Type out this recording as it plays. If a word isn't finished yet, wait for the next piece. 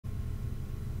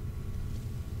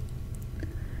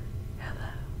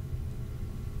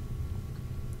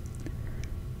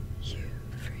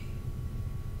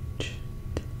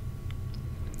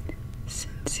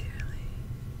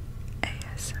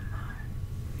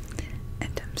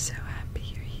I'm so happy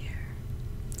you're here.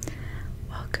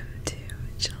 Welcome to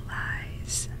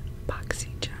July's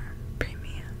BoxyCharm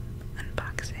Premium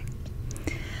Unboxing.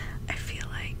 I feel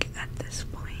like at this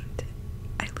point,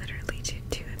 I literally do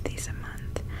 2 of these a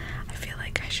month. I feel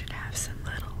like I should have some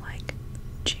little like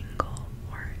jingle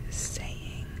or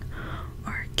saying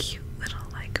or a cute little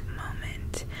like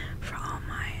moment for all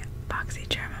my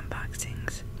BoxyCharm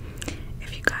unboxings.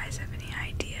 If you guys have any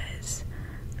ideas,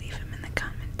 leave them in the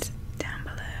comments down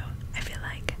below. I feel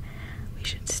like we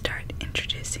should start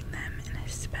introducing them in a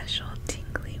special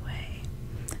tingly way.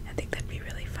 I think that'd be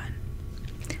really fun.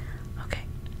 Okay,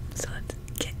 so let's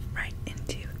get right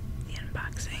into the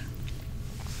unboxing.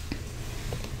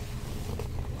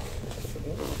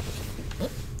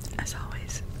 As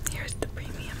always, here's the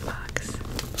premium box.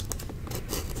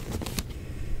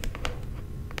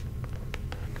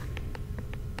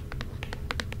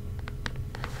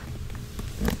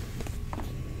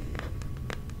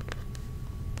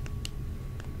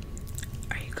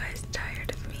 Are you guys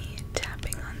tired of me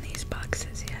tapping on these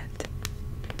boxes yet?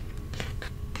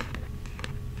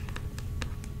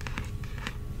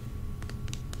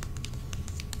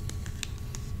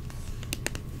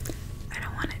 I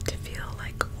don't want it to feel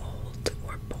like old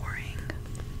or boring.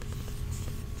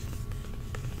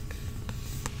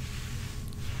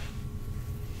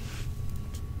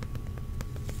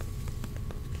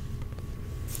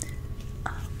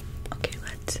 Okay,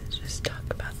 let's just talk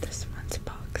about this month's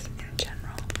box in general.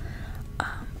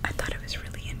 I thought it was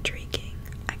really intriguing.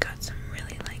 I got some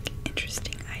really like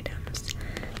interesting items,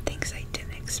 things I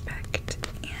didn't expect,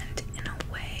 and in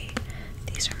a way,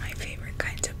 these are my favorite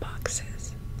kinds of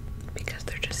boxes because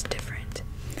they're just different,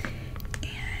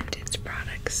 and it's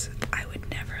products I would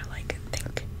never like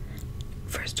think.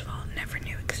 First of all, never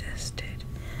knew existed.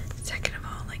 Second of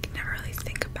all, like never really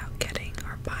think about getting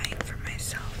or buying for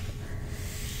myself.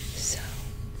 So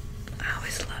I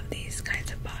always love these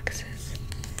kinds of boxes.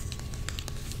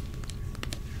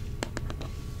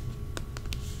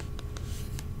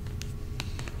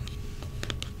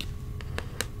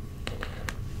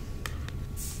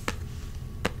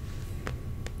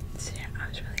 So yeah, I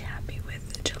was really happy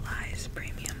with July's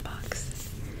premium box,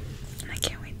 and I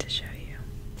can't wait to show you.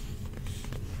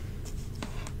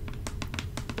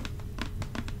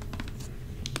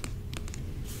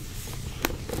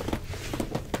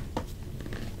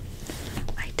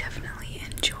 I definitely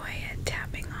enjoy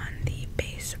tapping on the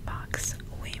base box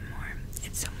way more.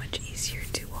 It's so much easier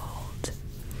to hold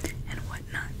and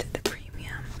whatnot. The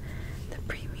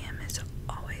premium is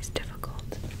always difficult.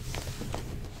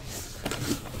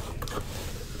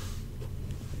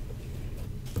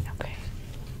 Okay,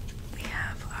 we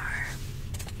have our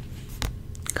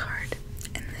card,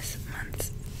 and this month's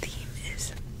theme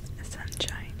is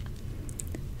sunshine.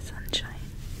 Sunshine.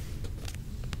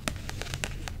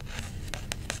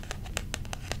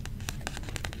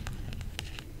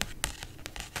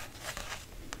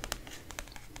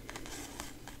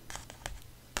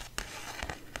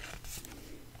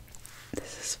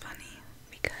 This is funny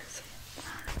because, I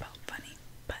don't know about funny,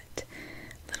 but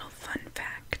little fun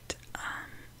fact,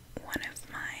 one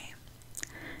of my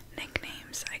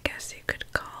nicknames, I guess you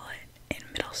could call it,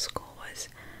 in middle school was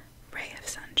Ray of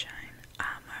Sunshine.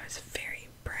 I was very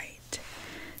bright,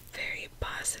 very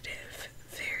positive,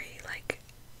 very like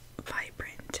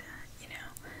vibrant,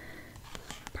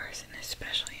 person,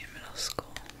 especially in middle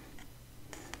school.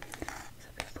 So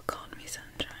people called me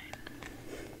Sunshine.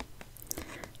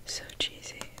 So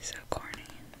cheesy, so corny.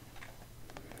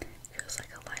 Feels like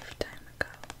a lifetime ago.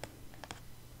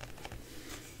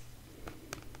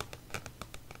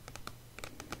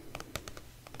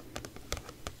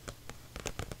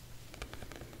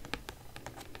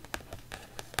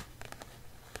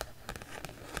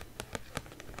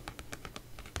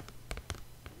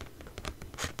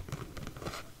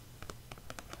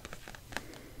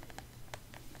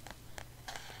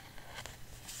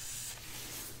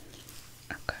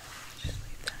 Okay, just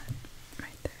leave that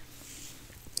right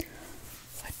there.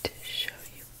 What to show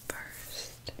you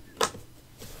first?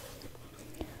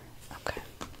 Okay.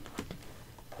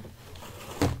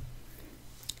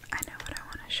 I know what I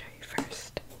want to show you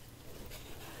first.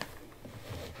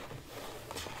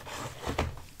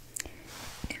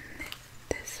 In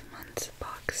this month's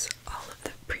box, all of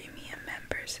the premium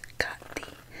members got the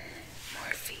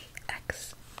Morphe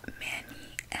X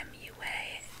Mani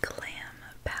MUA Glam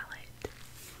Palette.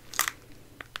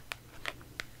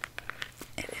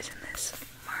 It is in this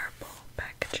marble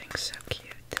packaging, so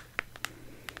cute.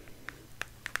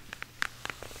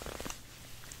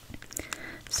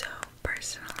 So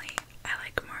personally, I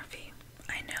like Morphe.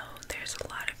 I know there's a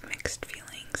lot of mixed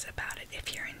feelings about it.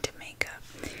 If you're into makeup,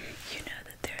 you know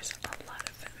that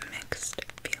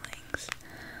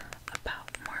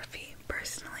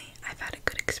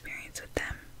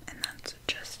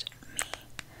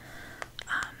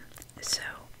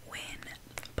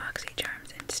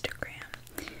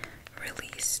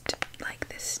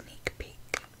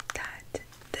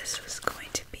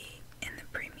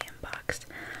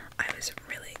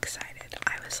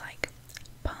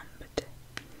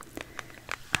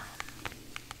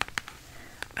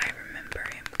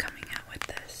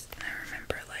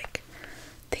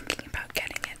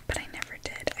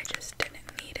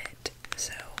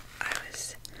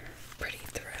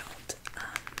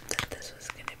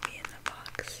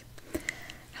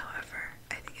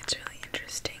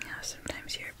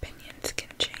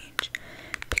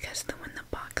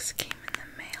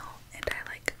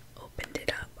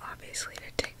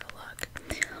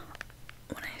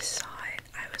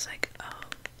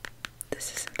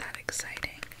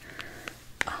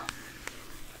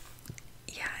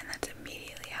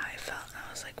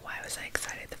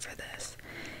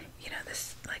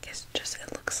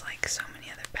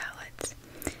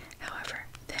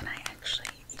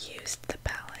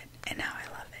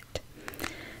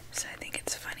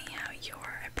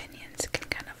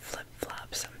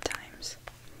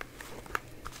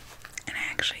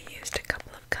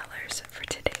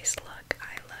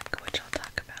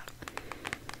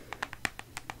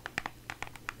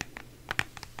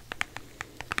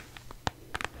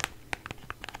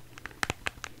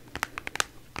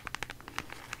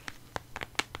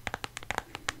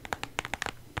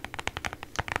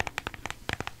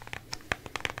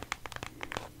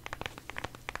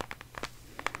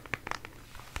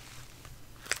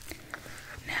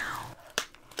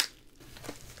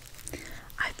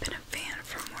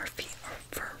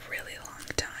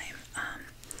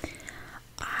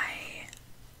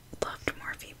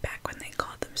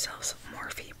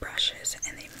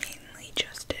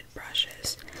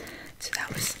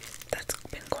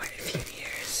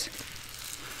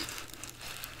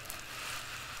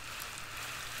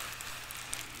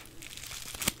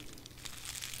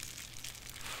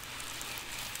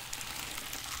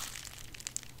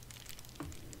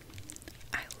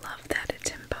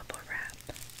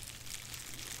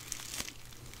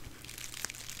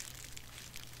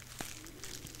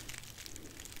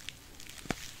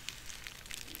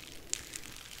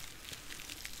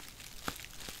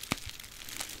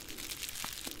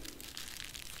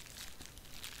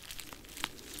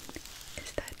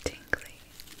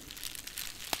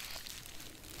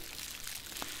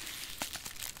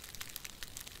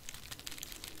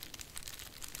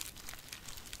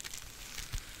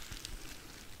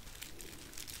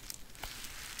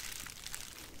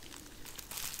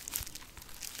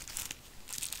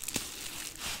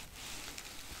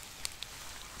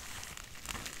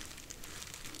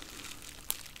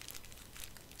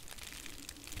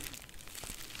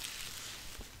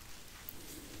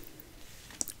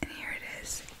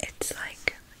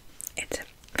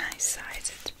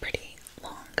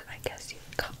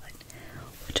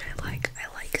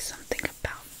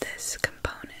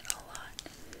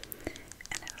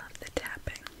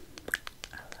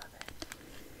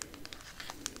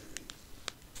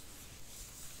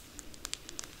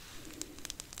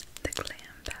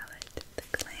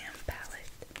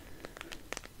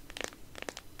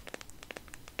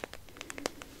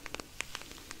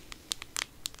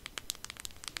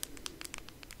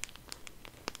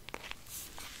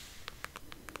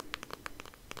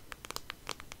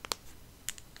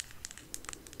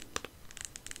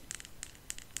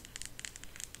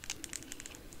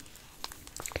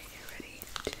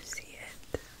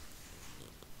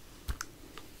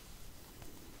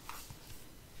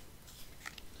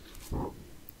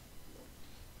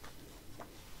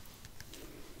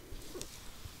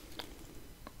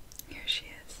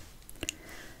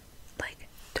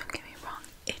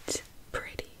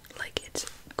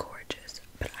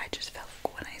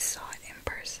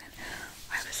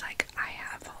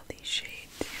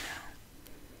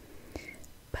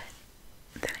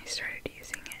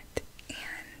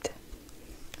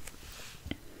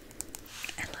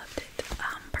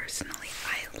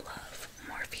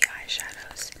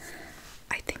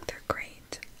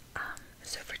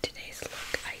for today's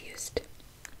look, I used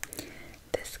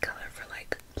this color for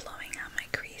like blowing out my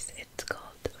crease. It's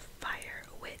called Fire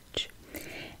Witch.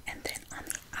 And then on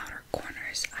the outer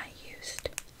corners, I used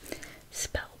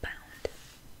Spellbound.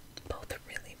 Both are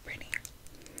really pretty.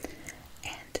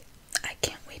 And I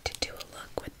can't wait to do a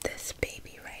look with this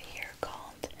baby right here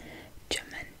called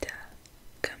Jamenta.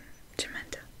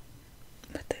 Jamenta.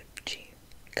 With the G.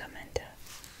 Gamenta.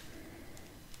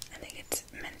 I think it's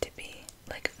meant to be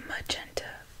like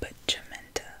magenta, but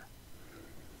Jamenta.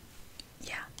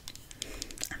 Yeah.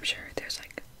 I'm sure there's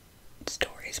like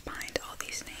stories behind all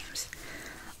these names.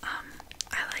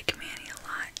 I like Manny a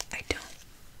lot. I don't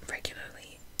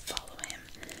regularly follow him,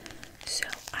 so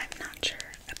I'm not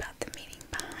sure about the meaning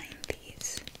behind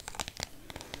these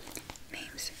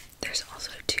names. There's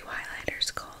also two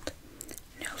highlighters called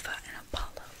Nova and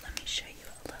Apollo. Let me show you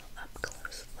a little up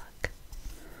close look.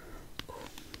 Ooh.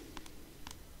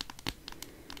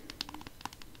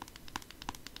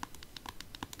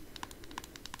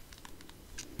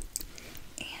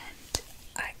 And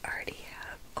I already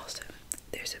have also,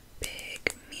 there's a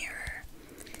big mirror,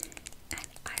 and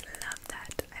I love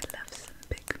that. I love some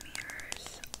big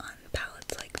mirrors on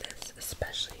palettes like this,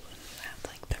 especially when you have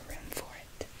like the room for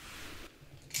it.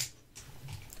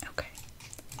 Okay,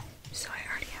 so I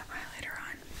already have highlighter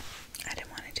on. I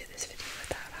didn't want to do this video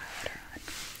without highlighter on,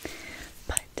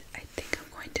 but I think I'm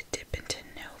going to dip into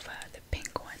Nova, the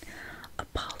pink one.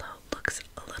 Apollo looks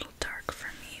a little dark for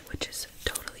me, which is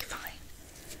totally fine.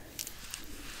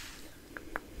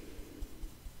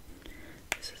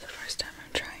 This is the first time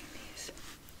I'm trying these.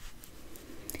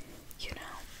 You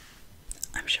know,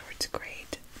 I'm sure it's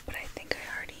great, but I think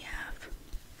I already have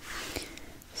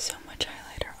so much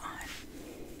highlighter on.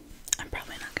 I'm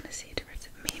probably not going to see a difference.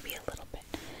 Maybe a little bit.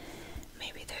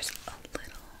 Maybe there's a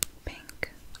little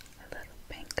pink. A little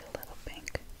pink, a little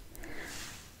pink.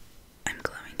 I'm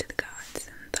glowing to the gods,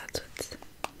 and that's what's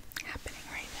happening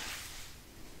right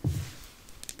now.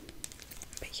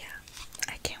 But yeah,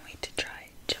 I can't wait to try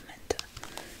Jamenta.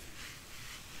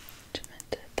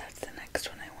 Jamenta, that's the next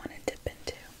one I want to dip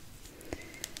into.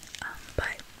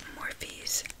 But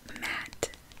Morphe's matte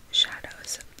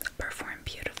shadows perform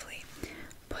beautifully.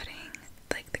 Putting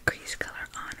like the crease color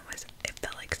on it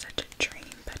felt like such a dream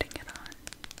putting it on.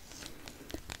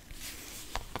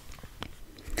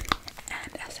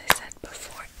 And as I said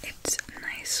before, it's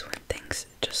nice when things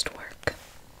just work.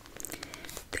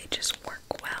 They just work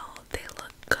well. They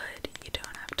look good. You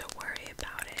don't have to worry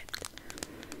about it.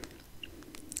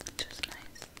 Just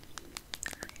nice.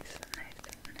 Nice, nice,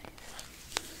 nice.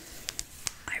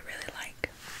 I really like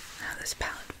how this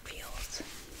palette feels.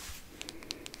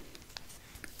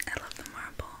 I love the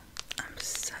marble. I'm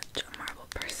such a marble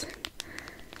person.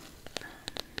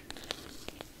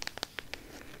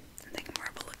 I think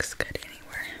marble looks good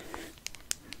anywhere.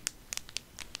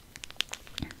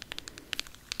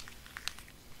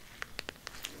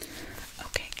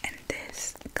 Okay, and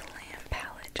this glam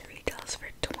palette retails for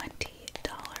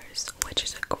 $20, which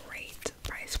is a great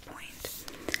price point.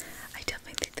 I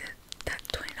definitely think that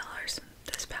 $20,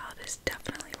 this palette is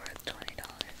definitely worth $20.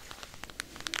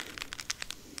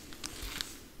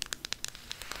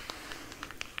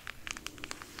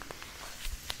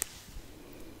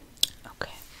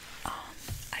 Okay,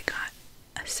 I got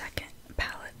a second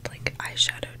palette, like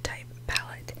eyeshadow type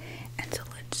palette, and so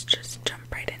let's just jump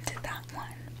right into that one.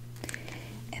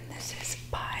 And this is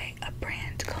by a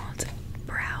brand called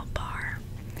Brow Bar,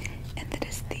 and that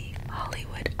is the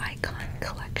Hollywood Icon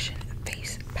Collection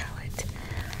Face Palette.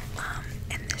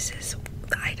 And this is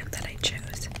the item that I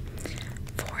chose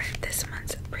for this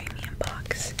month's premium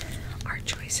box. Our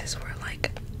choices were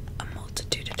like a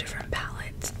multitude of different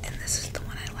palettes, and this is the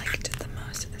one I liked the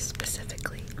most,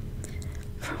 specifically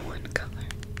for one color.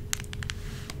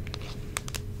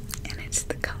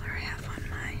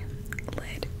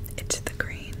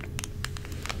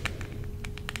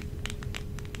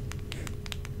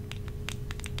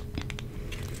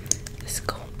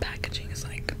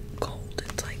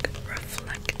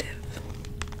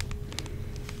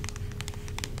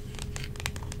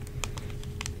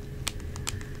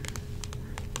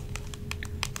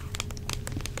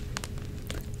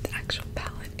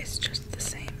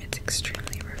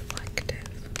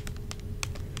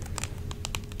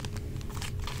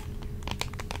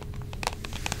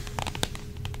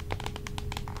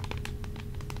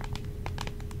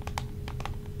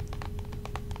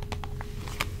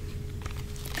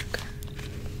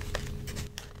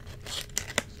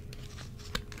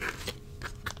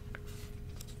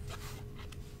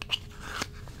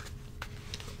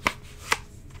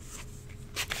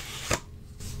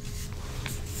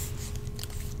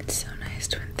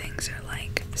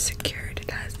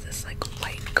 like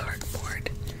white cardboard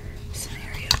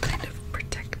scenario kind of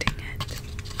protecting it.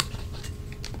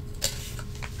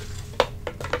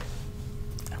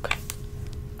 Okay,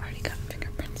 already got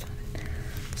fingerprints on it.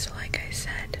 So like I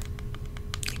said,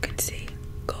 you can see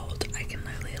gold. I can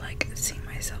literally like see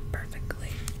myself perfectly.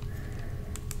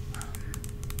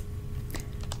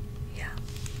 Yeah.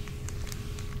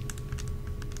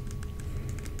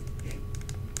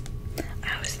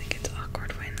 I always think it's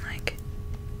awkward when like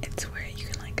it's where you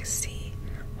can like see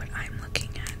what I'm looking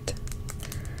at.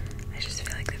 I just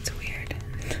feel like that's weird.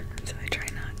 So I try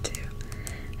not to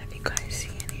have you guys see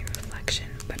any reflection.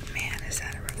 But man, is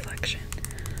that a reflection.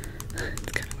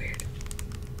 It's kind of weird.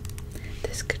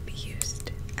 This could be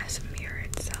used as a mirror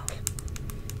itself.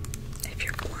 If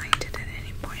you're blinded at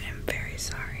any point, I'm very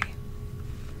sorry.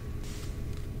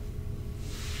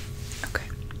 Okay,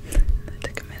 that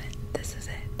took a minute. This is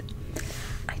it.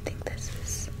 I think this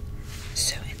is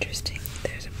so interesting.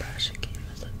 There's a brush again.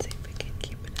 Let's see if we can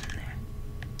keep it in there.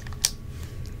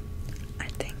 I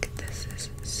think this is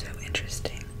so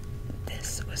interesting.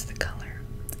 This was the color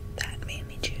that made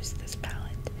me choose this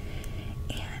palette,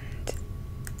 and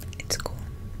it's cool.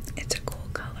 It's a cool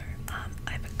color.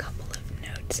 I have a couple of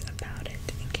notes about it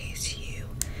in case you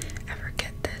ever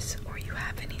get this or you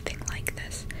have anything like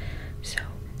this. So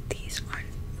these aren't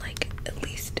like, at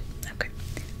least, okay,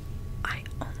 I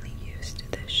only used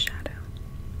this shadow.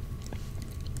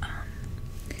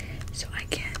 So I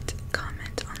can't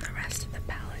comment on the rest of the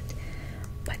palette,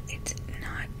 but it's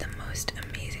not the most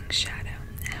amazing shadow.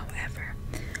 However,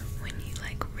 when you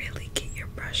like really get your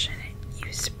brush in it,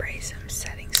 you spray some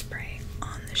setting spray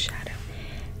on the shadow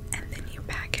and then you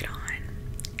pack it on.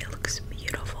 It looks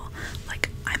beautiful. Like,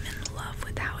 I'm in love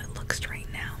with how it looks right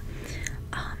now.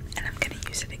 And I'm gonna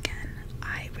use it again.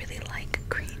 I really like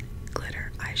green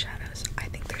glitter eyeshadows. I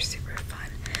think they're super fun.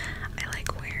 I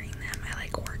like wearing them. I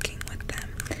like working with them.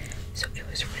 So it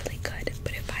was really good.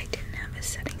 But if I didn't have a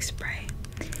setting spray,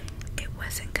 it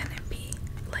wasn't gonna be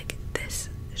like this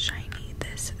shiny,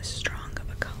 this strong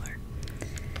of a color.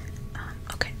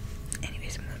 Okay.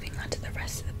 Anyways, moving on to the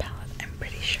rest of the palette. I'm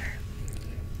pretty sure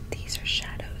these are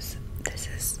shadows. This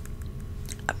is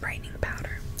a brightening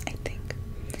powder, I think.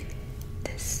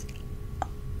 This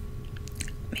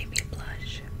maybe a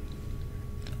blush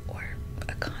or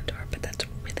a contour, but that's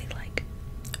really like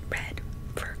red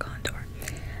for a contour.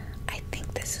 I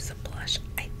think this is a blush.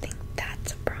 I think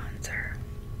that's a bronzer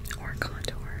or a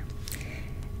contour.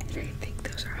 And I think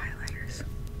those are highlighters.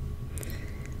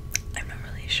 I'm not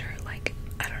really sure. Like,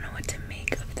 I don't know what to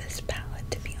make of this palette,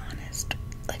 to be honest.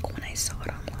 Like, when I saw it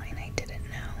online, I didn't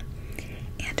know.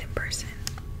 And in person,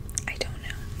 I don't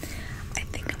know. I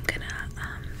think I'm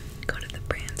gonna go to the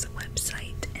brand's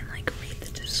website and like read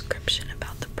the description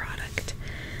about the product.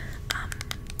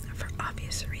 For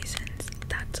obvious reasons,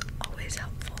 that's always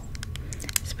helpful,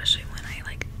 especially when I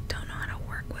like don't know how to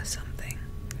work with something.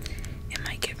 It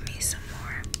might give me some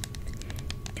more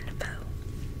info.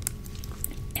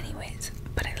 Anyways,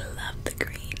 but I love the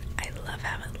green. I love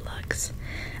how it looks,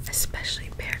 especially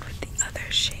paired with the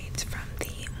other shades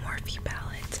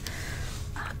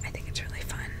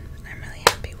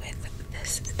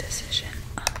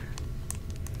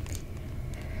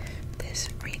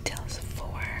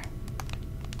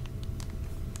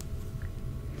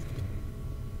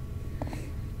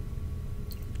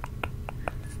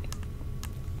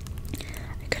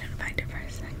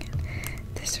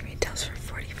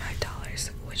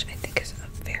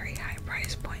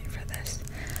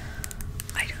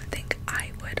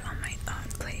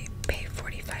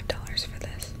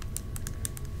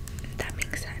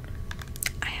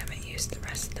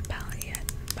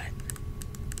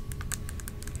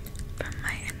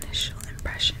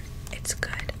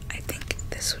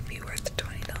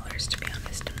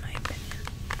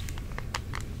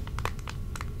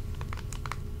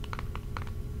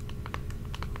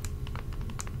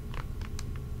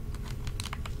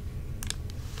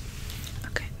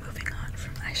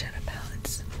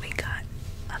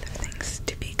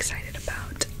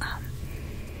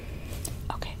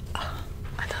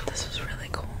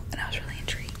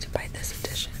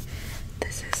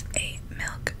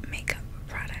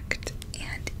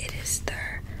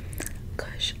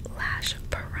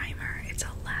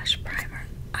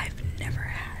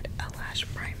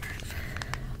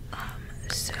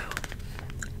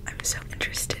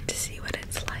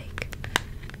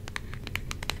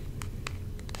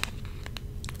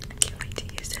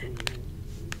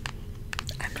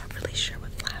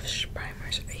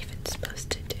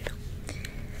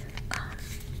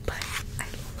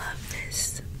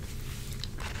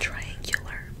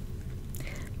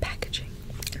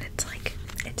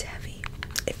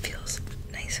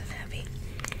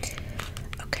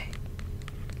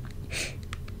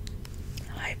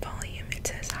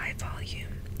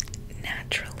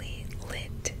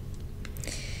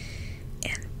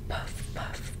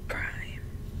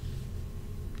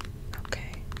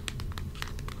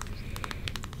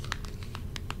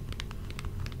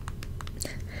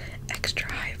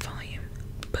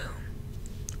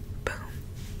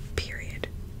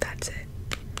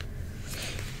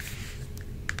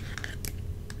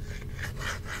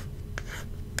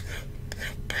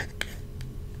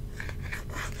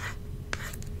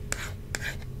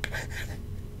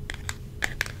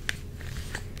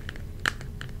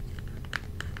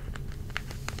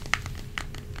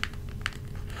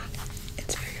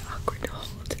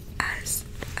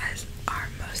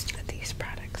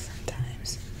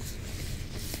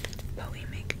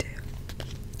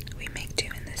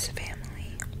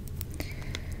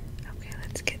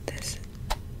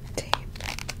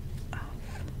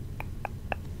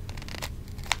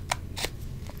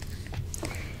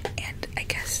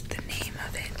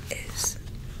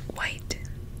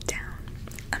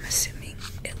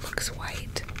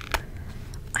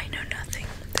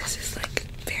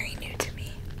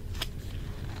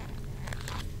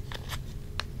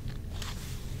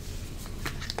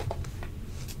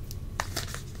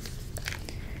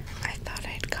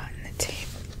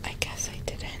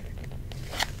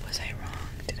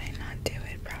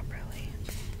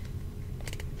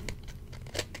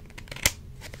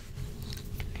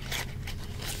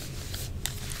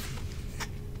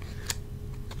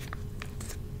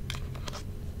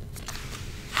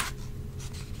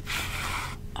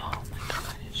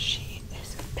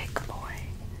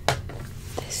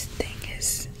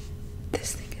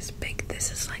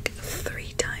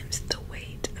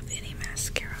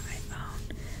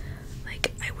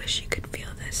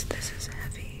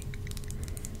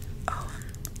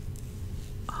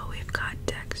got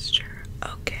texture.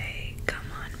 Okay, come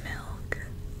on, milk.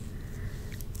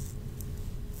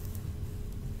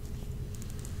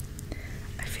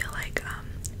 I feel like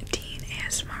Dean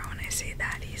ASMR, when I say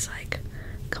that, he's like,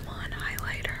 come on,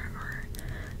 highlighter, or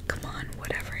come on,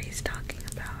 whatever he's talking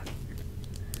about.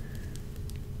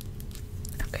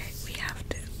 Okay, we have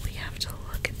to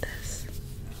look at this.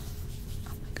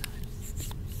 Oh my god.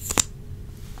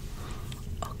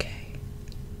 Okay.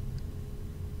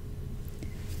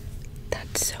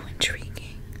 That's so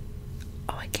intriguing.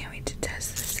 Oh, I can't wait to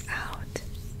test this out.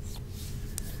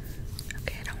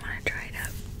 Okay, I don't want to dry it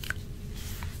up.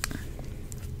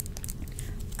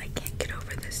 I can't get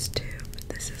over this tube.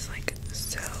 This is like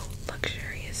so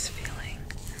luxurious feeling.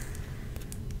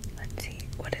 Let's see,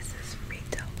 what is this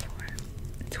retail for?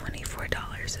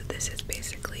 $24. So this is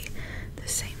basically the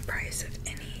same price of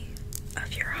any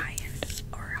of your high-end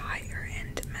or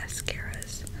higher-end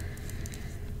mascaras.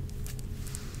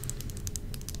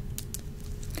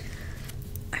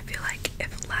 I feel like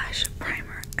if lash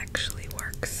primer actually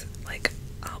works, like,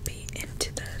 I'll be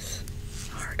into this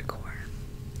hardcore.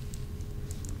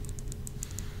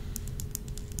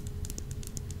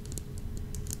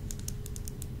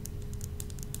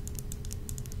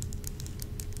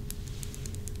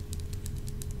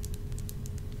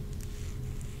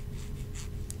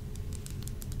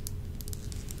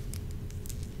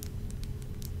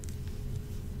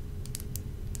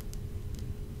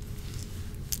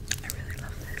 I really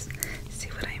love this. See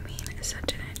what I mean? It's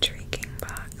such an intriguing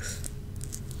box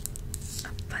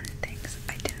of fun things.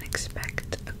 I didn't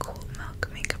expect a cool milk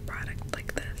makeup product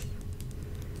like this.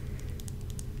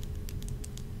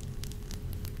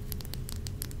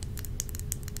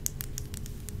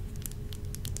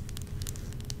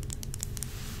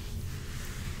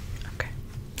 Okay,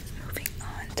 moving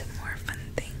on to more fun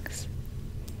things.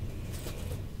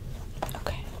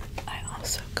 Okay, I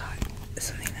also got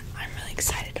something that I'm really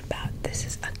excited about. This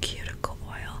is a cuticle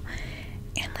oil,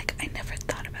 and like, I never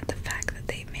thought about the fact that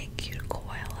they make cuticle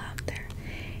oil out there,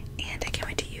 and I can't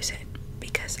wait to use it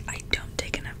because I don't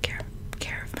take enough care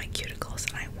of my cuticles,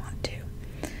 and I want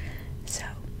to. So,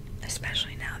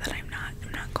 especially now that I'm not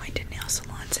going to nail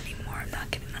salons anymore. I'm not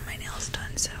getting my nails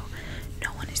done, so no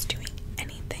one is doing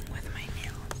anything with my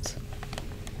nails.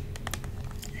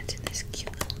 And it's in this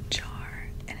cute little jar,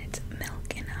 and it's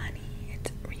milk and honey.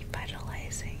 It's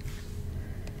revitalizing.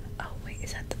 Oh wait,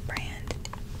 is that the brand?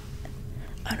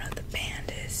 Oh no, the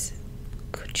band is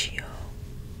Cuccio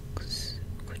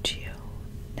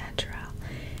Natural.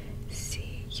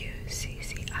 Cuccio.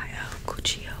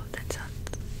 Cuccio. That sounds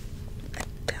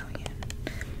Italian.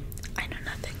 I know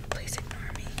nothing. Please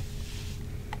ignore me.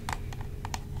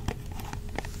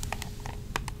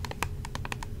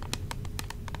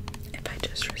 If I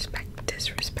just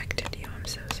disrespected you, I'm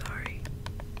so sorry.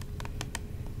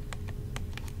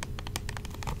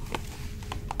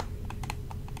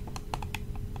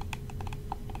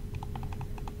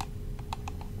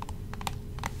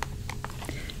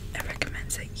 It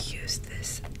recommends that you use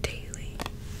this daily.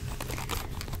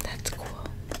 That's cool.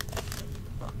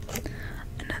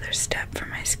 Another step for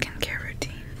my skincare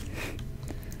routine.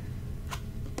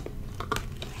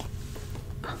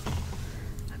 Oh,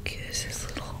 how cute is this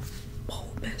little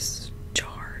bulbous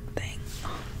jar thing?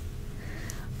 Oh,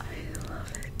 I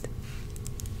love it.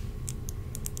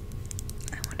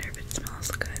 I wonder if it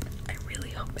smells good. I really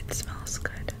hope it smells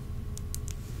good.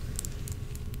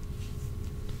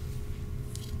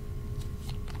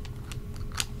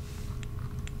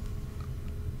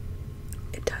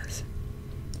 It does,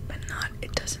 but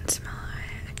it doesn't smell how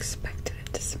I expected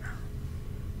it to smell.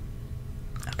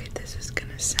 Okay, this is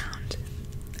gonna sound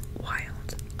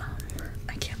wild.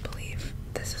 I can't believe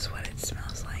this is what it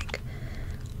smells like.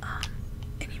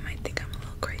 And you might think I'm a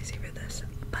little crazy for this,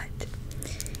 but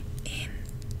in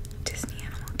Disney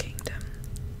Animal Kingdom,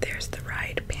 there's the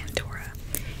ride Pandora,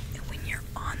 and when you're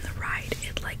on the ride,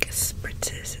 it like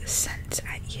spritzes scents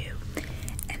at you,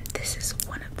 and this is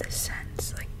one of the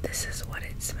scents. Like, this is what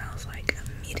it smells like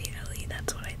immediately.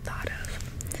 That's what I thought of.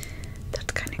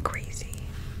 That's kind of crazy.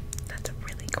 That's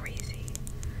really crazy.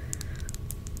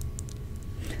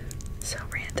 So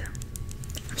random.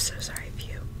 I'm so sorry if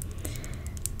you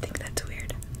think that's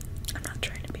weird. I'm not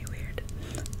trying to be weird.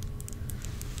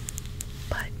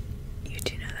 But you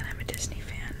do know that I'm a Disney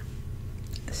fan,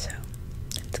 so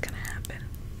it's gonna happen.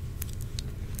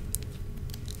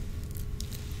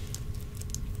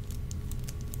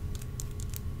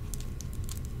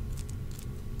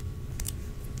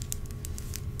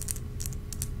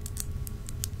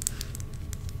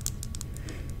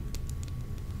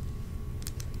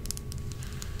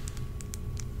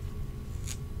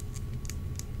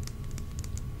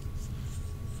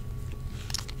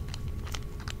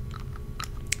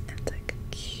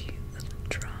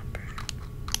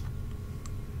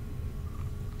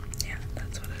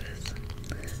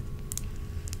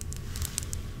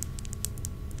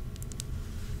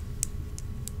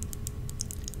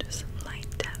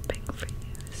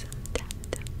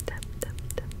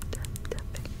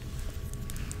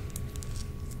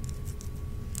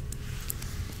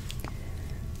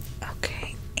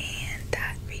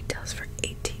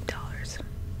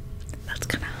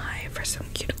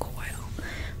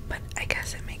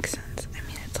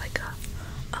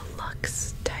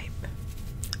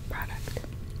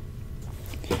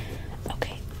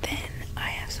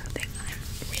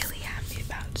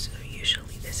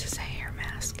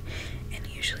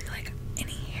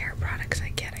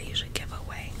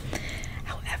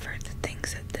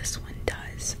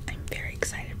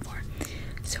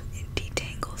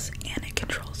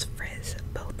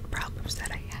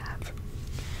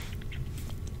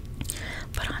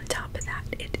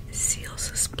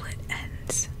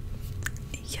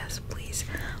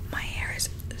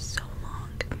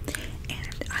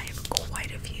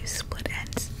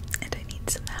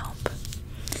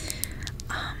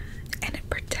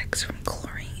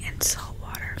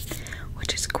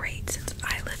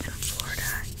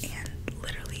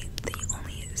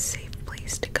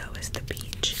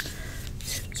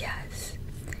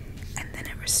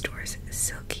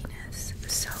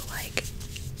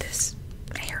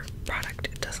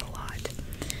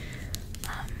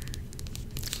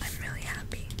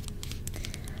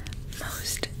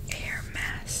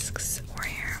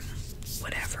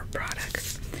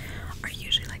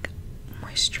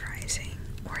 moisturizing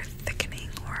or thickening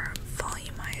or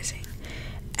volumizing,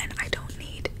 and I don't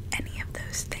need any of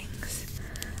those things,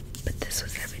 but this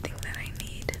was everything that I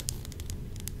need.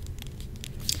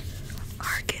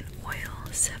 Argan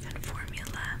Oil 7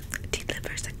 formula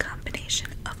delivers a combination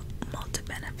of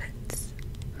multi-benefits,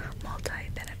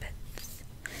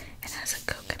 and has a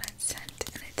coconut scent,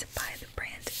 and it's by the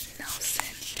brand Nelson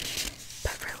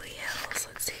Beverly Hills.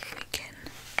 Let's see if we can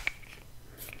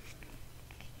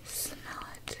smell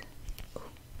it. Ooh.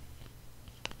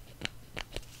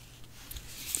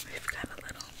 We've got a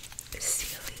little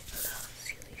sealy.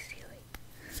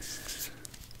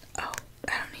 Oh,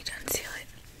 I don't need to unseal it.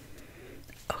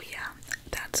 Oh yeah,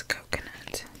 that's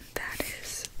coconut.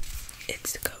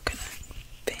 It's the coconut.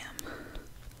 Bam.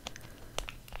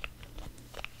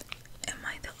 Am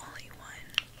I the only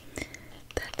one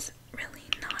that's really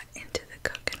not into the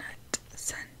coconut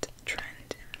scent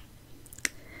trend?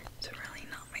 It's really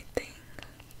not my thing.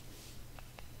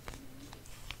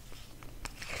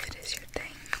 If it is your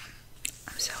thing,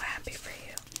 I'm so happy for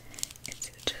you.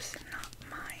 It's just not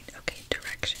mine. Okay,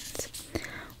 directions.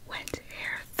 Wet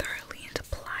hair thoroughly and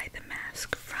apply the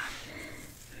mask from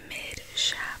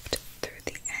mid-shaft through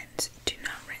the ends. Do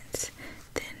not rinse.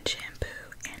 Then shampoo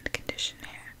and condition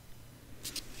hair.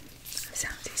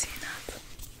 Sounds easy enough.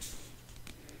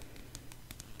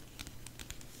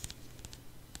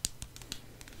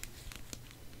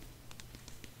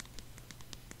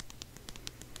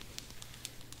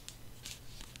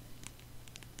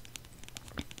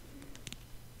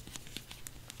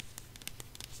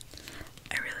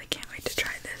 I really can't wait to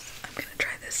try this. I'm gonna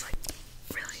try this like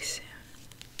really soon.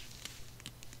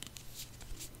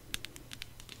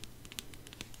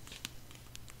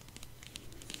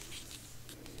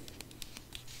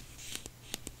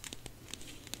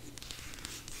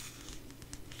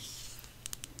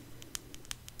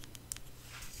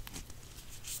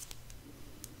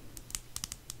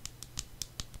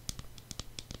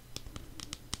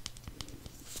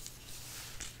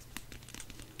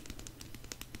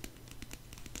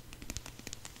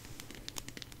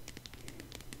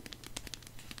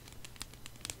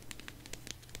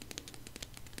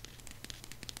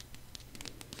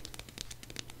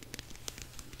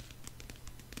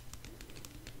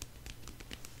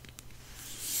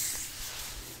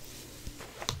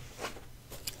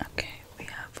 Okay, we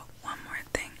have one more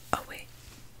thing. Oh wait,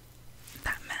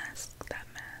 that mask.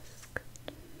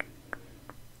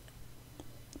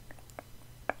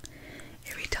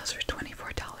 It retails for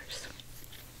 $24.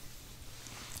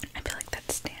 I feel like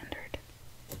that's standard.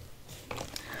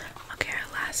 Okay,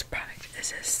 our last product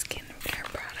is a skincare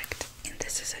product, and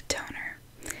this is a toner.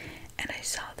 And I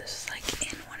saw this like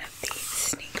in one of the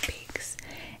sneak peeks,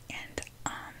 and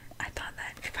I thought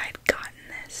that if I had gotten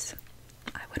this,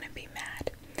 I wouldn't be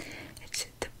mad. It's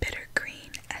the Bitter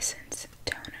Green Essence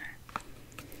Toner.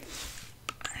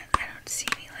 I don't see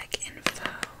any like info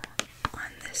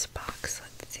on this box.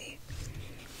 Let's see.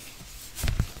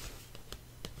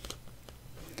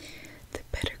 The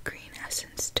Bitter Green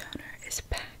Essence Toner is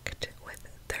packed with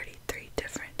 33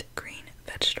 different green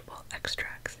vegetable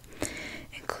extracts,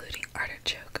 including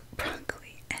artichoke,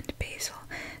 broccoli, and basil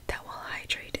that will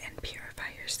hydrate and purify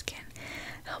your skin,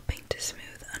 helping to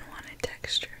smooth unwanted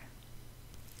texture.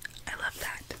 I love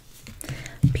that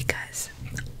because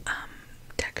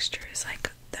texture is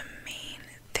like the main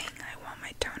thing I want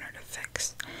my toner to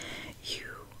fix. You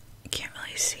can't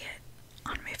really see it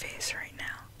on my face right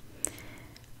now,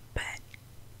 but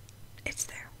it's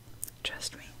there.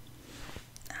 Trust me.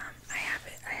 I have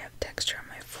it. I have texture on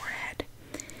my forehead,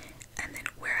 and then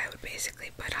where I would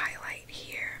basically put highlight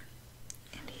here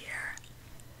and here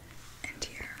and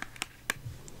here.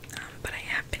 But I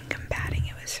have been combating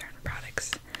it with certain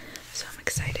products, so I'm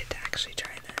excited to actually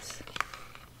try this.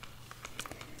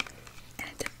 And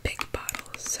it's a big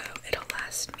bottle, so it'll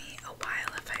last me a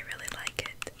while if I really like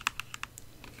it.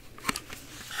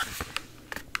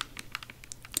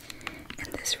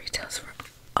 And this retails for,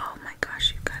 oh my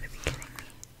gosh, you've got to be kidding me.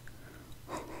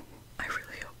 I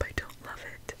really hope I don't love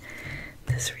it.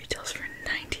 This retails for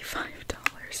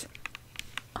 $95.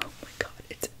 Oh my god,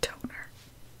 it's a toner.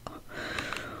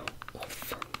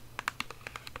 Oof.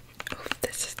 Oof,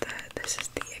 this is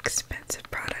the expensive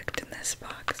product in this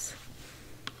box.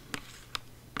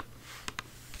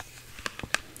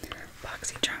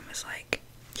 BoxyCharm is like,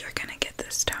 you're gonna get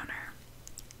this toner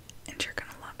and you're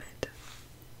gonna love it.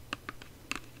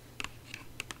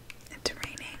 It's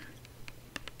raining.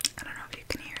 I don't know if you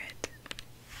can hear it.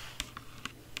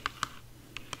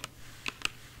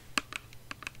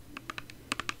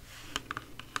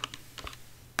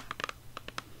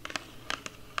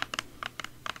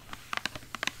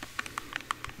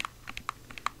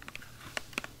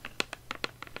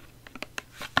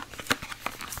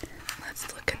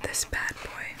 this bad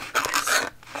boy,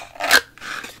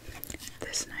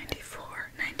 this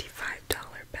 $95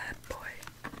 bad boy.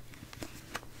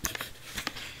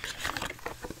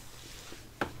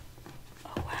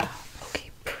 Oh wow, okay,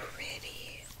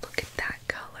 pretty. Look at that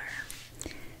color.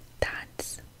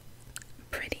 That's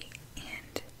pretty,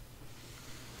 and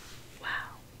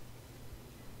wow,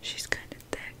 she's kind of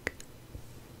thick.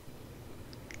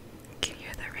 Can you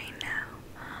hear the rain now?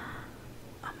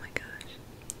 Oh my gosh.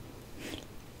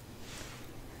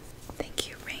 Thank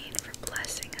you, rain, for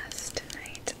blessing us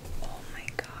tonight. Oh my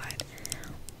god.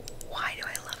 Why do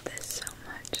I love this so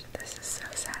much? This is so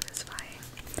satisfying.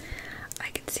 I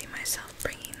can see myself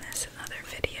bringing this in other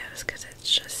videos because it's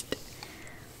just,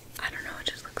 I don't know, it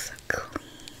just looks so clean.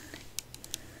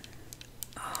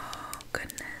 Oh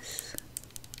goodness.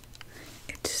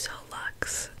 It's so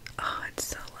luxe. Oh, it's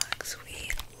so luxe. We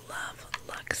love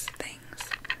luxe things.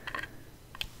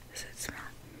 Does it smell?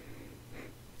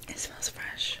 It smells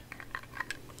fresh.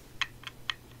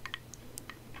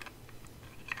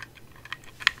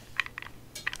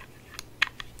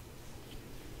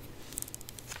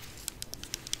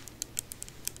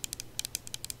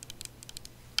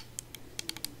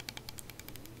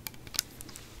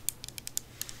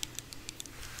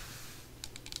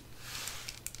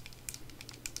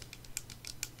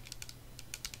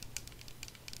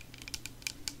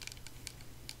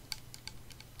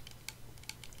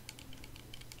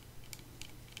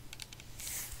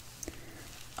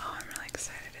 Oh, I'm really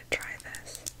excited to try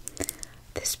this.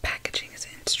 This packaging is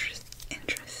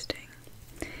interesting.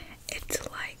 It's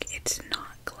like, it's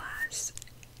not glass,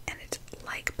 and it's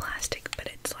like plastic, but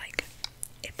it's like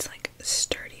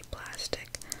sturdy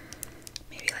plastic.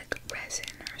 Maybe like resin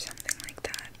or something like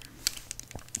that.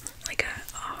 Like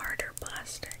a harder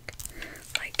plastic.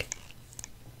 Like,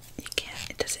 you can't,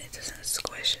 it doesn't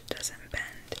squish, it doesn't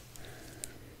bend.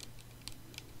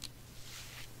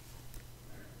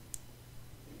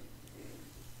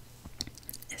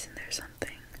 Isn't there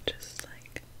something just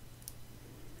like,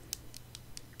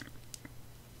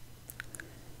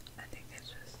 I think it's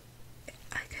just,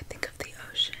 I think of the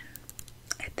ocean.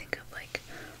 I think of like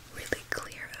really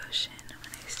clear ocean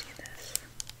when I see this.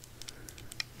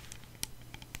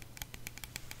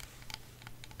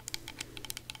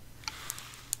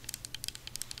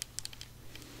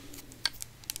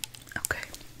 Okay,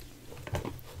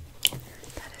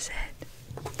 that is it.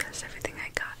 That's everything I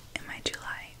got in my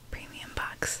July premium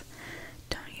box.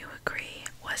 Don't you agree?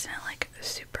 Wasn't it like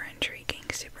super intriguing,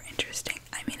 super interesting?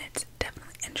 I mean, it's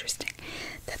definitely interesting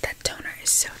that that toner is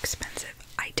so expensive.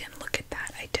 I didn't look at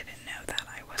that. I didn't know that.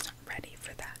 I wasn't ready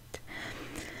for that.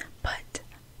 But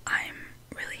I'm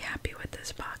really happy with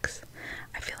this box.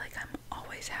 I feel like I'm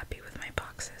always happy with my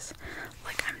boxes.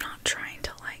 Like, I'm not trying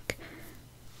to like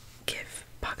give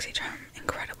BoxyCharm